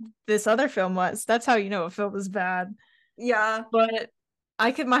that this other film was. That's how you know a film is bad. Yeah. But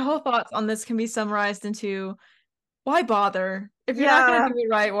my whole thoughts on this can be summarized into why bother? If you're not going to do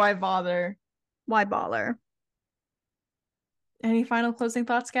it right, why bother? Why bother? Any final closing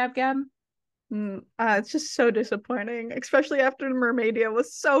thoughts, Gab? It's just so disappointing, especially after Mermaidia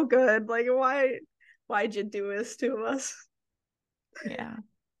was so good. Like, why'd you do this to us? Yeah.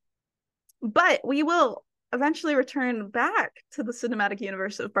 But we will eventually return back to the cinematic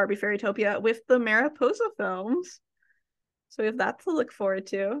universe of Barbie Fairytopia with the Mariposa films. So we have that to look forward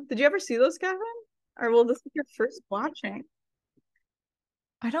to. Did you ever see those, Gavin? Or will this be your first watching?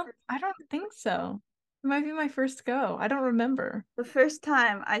 I don't think so. It might be my first go. I don't remember. The first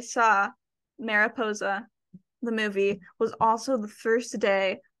time I saw Mariposa, the movie, was also the first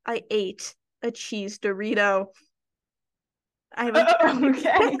day I ate a cheese Dorito.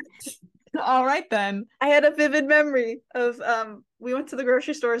 Okay. All right then. I had a vivid memory of we went to the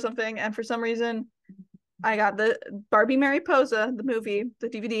grocery store or something, and for some reason I got the Barbie Mariposa, the movie, the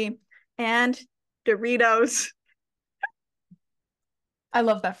DVD, and Doritos. I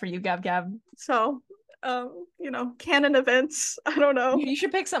love that for you, Gab. So, canon events. I don't know. You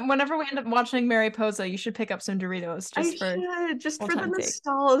should pick some whenever we end up watching Mariposa. You should pick up some Doritos just for the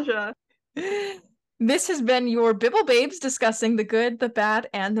nostalgia. This has been your Bibble Babes discussing the good, the bad,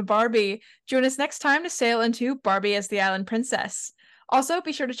 and the Barbie. Join us next time to sail into Barbie as the Island Princess. Also,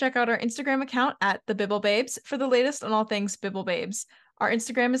 be sure to check out our Instagram account at the Bibble Babes for the latest on all things Bibble Babes. Our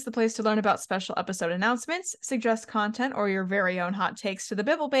Instagram is the place to learn about special episode announcements, suggest content or your very own hot takes to the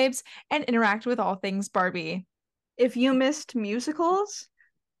Bibble Babes, and interact with all things Barbie. If you missed musicals,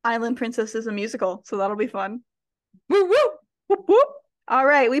 Island Princess is a musical, so that'll be fun. Woo woo! Whoop, whoop. All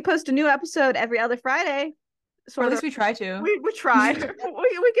right, we post a new episode every other Friday. Or at least we try to. We try.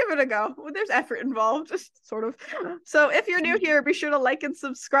 we give it a go. There's effort involved, just sort of. So if you're new here, be sure to like and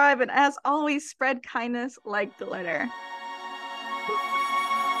subscribe. And as always, spread kindness like glitter.